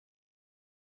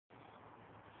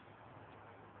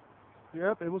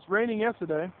Yep, it was raining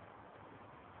yesterday.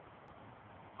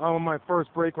 I'm on my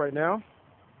first break right now.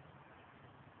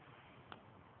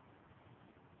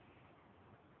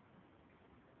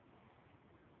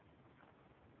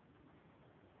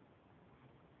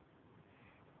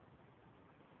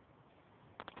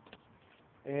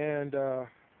 And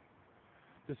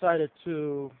decided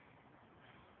to,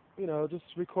 just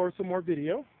record some more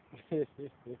video.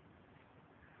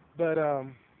 but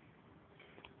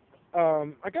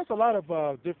I guess a lot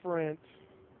of different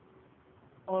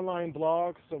online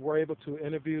blogs were able to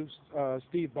interview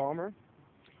Steve Ballmer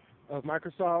of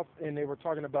Microsoft, and they were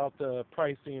talking about the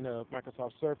pricing of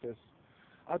Microsoft Surface.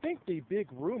 I think the big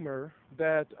rumor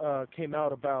that came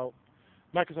out about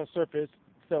Microsoft Surface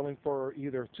selling for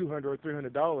either $200 or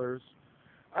 $300,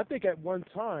 I think at one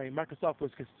time Microsoft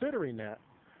was considering that,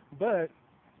 but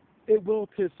it will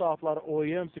piss off a lot of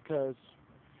OEMs because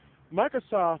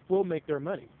Microsoft will make their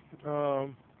money.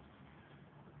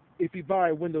 If you buy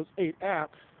a Windows 8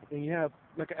 app and you have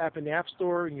like an app in the App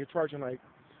Store and you're charging like,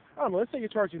 I don't know, let's say you're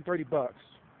charging $30,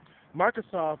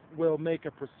 Microsoft will make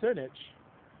a percentage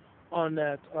on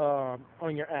that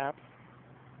on your app.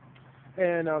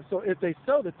 And so if they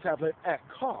sell the tablet at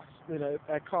cost,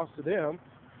 at cost to them,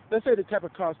 let's say the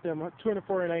tablet costs them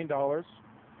 $249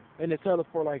 and they sell it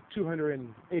for like $289.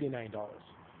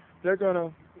 They're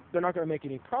not gonna make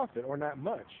any profit or not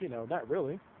much, not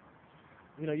really.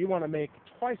 You want to make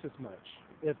twice as much.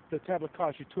 If the tablet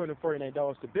costs you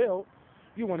 $249 to build,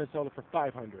 you want to sell it for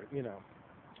 $500,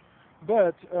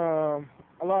 But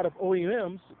a lot of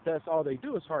OEMs, that's all they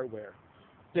do is hardware.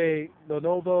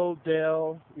 Lenovo,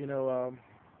 Dell,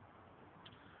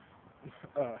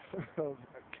 I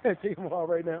can't think of them all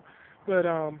right now. But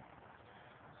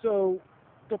so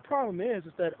the problem is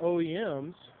that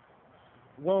OEMs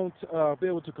won't be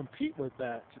able to compete with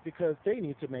that because they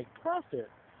need to make profit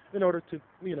in order to,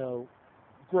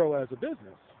 grow as a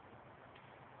business.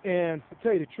 And to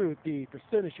tell you the truth, the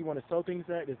percentage you want to sell things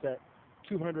at is at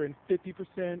 250%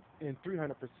 and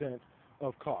 300%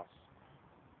 of cost.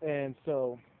 And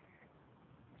so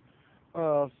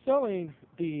selling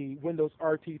the Windows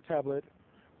RT tablet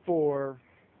for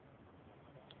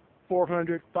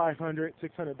 $400, $500,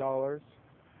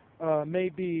 $600 may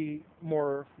be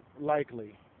more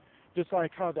likely. Just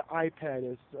like how the iPad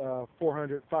is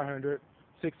 $400, $500,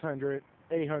 $600,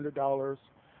 $800.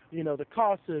 The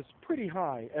cost is pretty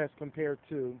high as compared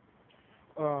to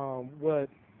what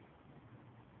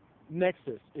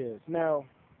Nexus is. Now,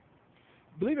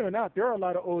 believe it or not, there are a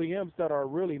lot of OEMs that are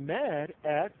really mad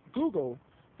at Google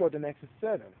for the Nexus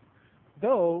 7,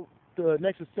 though the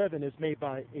Nexus 7 is made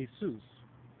by ASUS.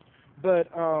 But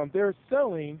they're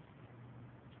selling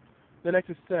the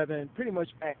Nexus 7 pretty much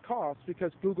at cost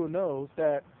because Google knows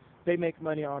that they make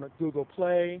money on Google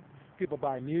Play. People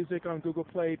buy music on Google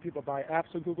Play. People buy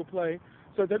apps on Google Play.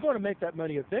 So they're going to make that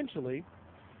money eventually,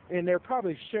 and they're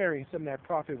probably sharing some of that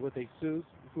profit with ASUS,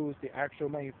 who is the actual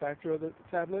manufacturer of the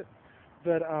tablet.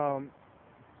 But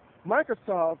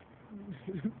Microsoft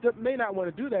may not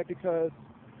want to do that because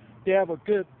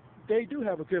they do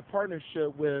have a good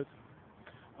partnership with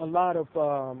a lot of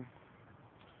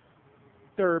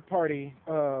third-party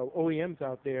OEMs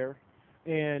out there,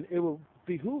 and it will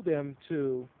behoove them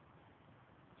to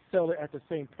sell it at the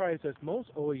same price as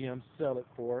most OEMs sell it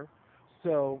for.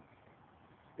 So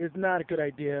it's not a good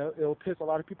idea. It'll piss a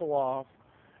lot of people off,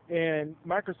 and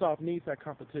Microsoft needs that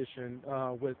competition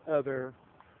with other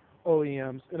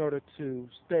OEMs in order to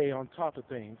stay on top of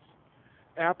things.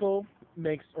 Apple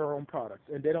makes their own products,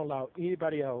 and they don't allow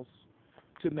anybody else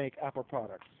to make Apple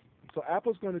products. So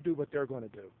Apple's going to do what they're going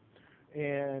to do,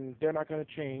 and they're not going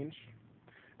to change.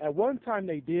 At one time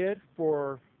they did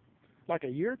for like a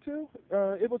year or two.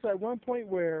 It was at one point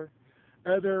where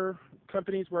other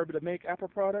companies were able to make Apple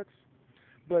products,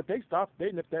 but they stopped.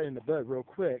 They nipped that in the bud real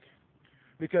quick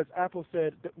because Apple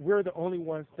said that we're the only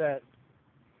ones that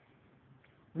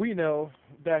we know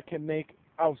that can make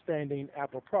outstanding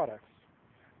Apple products.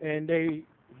 And they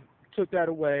took that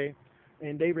away,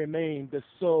 and they remain the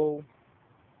sole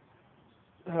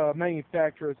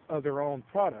manufacturers of their own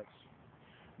products.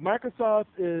 Microsoft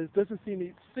doesn't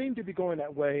seem to be going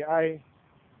that way.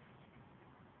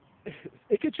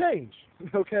 It could change,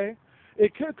 okay?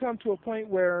 It could come to a point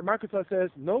where Microsoft says,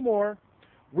 no more,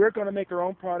 we're going to make our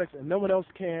own products and no one else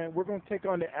can. We're going to take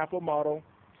on the Apple model.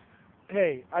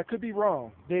 Hey, I could be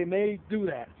wrong. They may do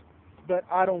that, but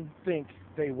I don't think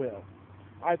they will.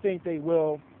 I think they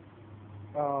will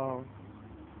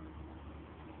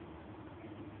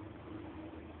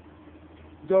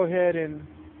go ahead and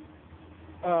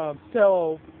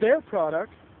sell their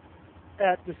product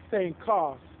at the same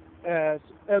cost as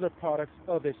other products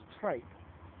of its type.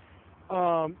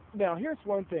 Now, here's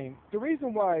one thing. The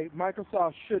reason why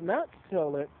Microsoft should not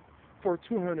sell it for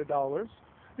 $200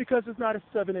 because it's not a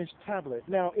 7-inch tablet.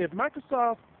 Now, if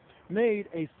Microsoft made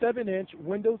a 7-inch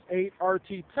Windows 8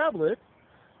 RT tablet,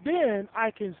 then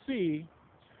I can see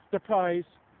the price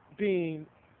being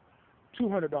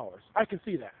 $200. I can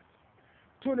see that.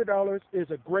 $200 is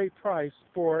a great price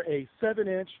for a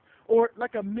 7-inch or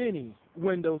like a mini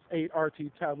Windows 8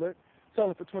 RT tablet.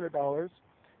 Sell it for $200.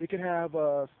 It can have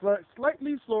a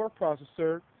slightly slower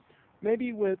processor,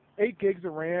 maybe with 8 gigs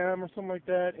of RAM or something like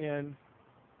that, and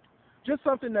just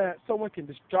something that someone can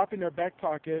just drop in their back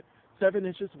pocket, 7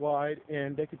 inches wide,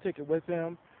 and they can take it with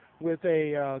them with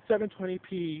a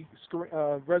 720p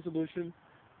resolution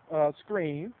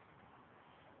screen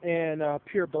and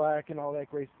pure black and all that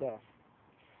great stuff.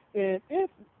 And if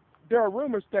there are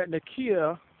rumors that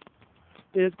Nokia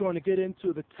is going to get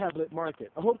into the tablet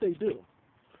market, I hope they do,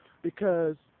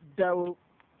 because that will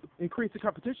increase the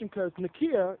competition, because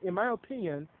Nokia, in my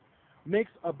opinion,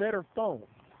 makes a better phone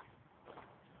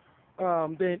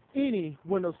than any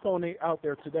Windows phone out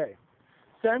there today.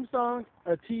 Samsung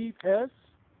Ativ S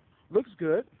looks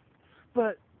good,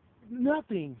 but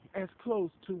nothing as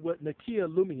close to what Nokia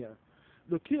Lumia.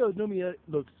 Nokia Lumia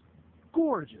looks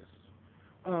gorgeous.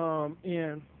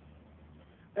 And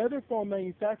other phone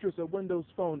manufacturers of Windows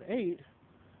Phone 8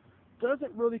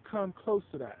 doesn't really come close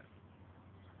to that.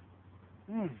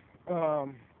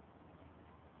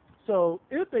 So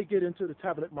if they get into the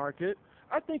tablet market,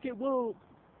 I think it will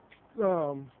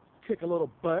kick a little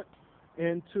butt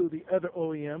into the other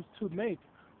OEMs to make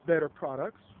better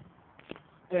products.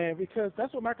 And because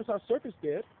that's what Microsoft Surface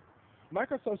did.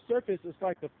 Microsoft Surface is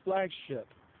like the flagship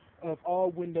of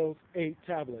all Windows 8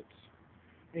 tablets.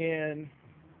 And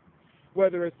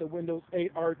whether it's the Windows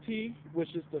 8 RT,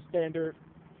 which is the standard,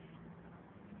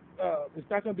 it's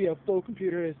not going to be a full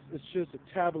computer, it's just a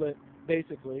tablet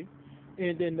basically.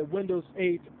 And then the Windows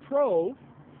 8 Pro,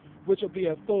 which will be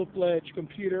a full-fledged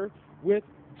computer with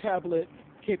tablet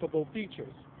capable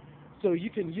features. So you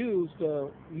can use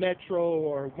the Metro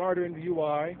or modern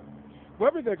UI,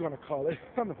 whatever they're going to call it,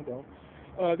 I don't know.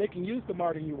 They can use the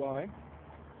modern UI.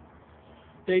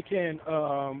 They can,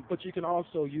 but you can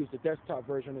also use the desktop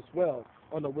version as well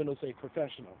on the Windows 8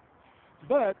 Professional.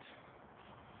 But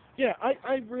yeah,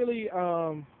 I really,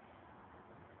 I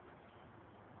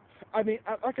mean,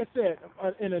 like I said,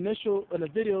 in a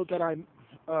video that I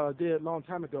did a long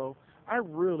time ago, I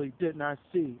really did not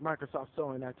see Microsoft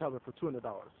selling that tablet for $200.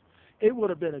 It would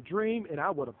have been a dream, and I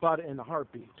would have bought it in a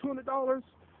heartbeat. $200,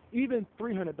 even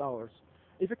 $300.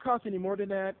 If it costs any more than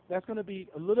that, that's going to be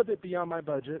a little bit beyond my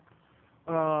budget.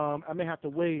 I may have to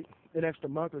wait an extra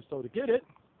month or so to get it,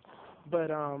 but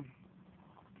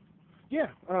yeah.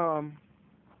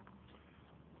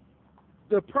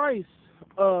 The price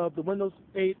of the Windows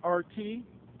 8 RT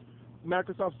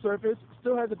Microsoft Surface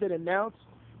still hasn't been announced,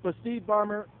 but Steve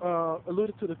Ballmer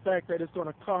alluded to the fact that it's going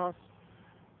to cost,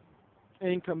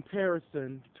 in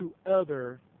comparison to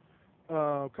other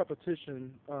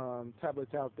competition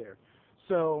tablets out there.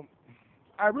 So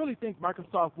I really think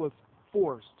Microsoft was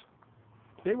forced.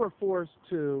 They were forced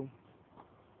to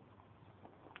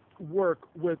work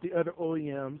with the other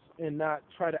OEMs and not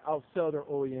try to outsell their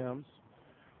OEMs.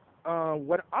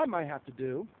 What I might have to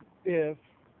do if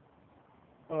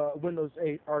Windows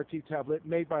 8 RT tablet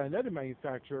made by another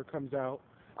manufacturer comes out,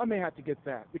 I may have to get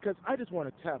that because I just want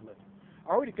a tablet.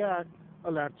 I already got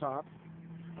a laptop.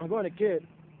 I'm going to get,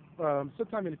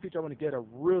 sometime in the future, I want to get a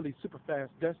really super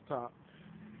fast desktop.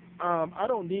 I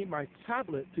don't need my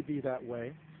tablet to be that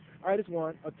way. I just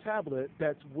want a tablet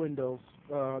that's Windows,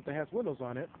 that has Windows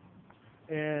on it.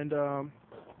 And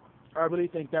I really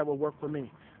think that will work for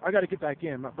me. I got to get back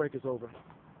in. My break is over.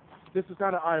 This is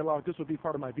not an I log. This will be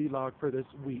part of my vlog for this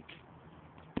week.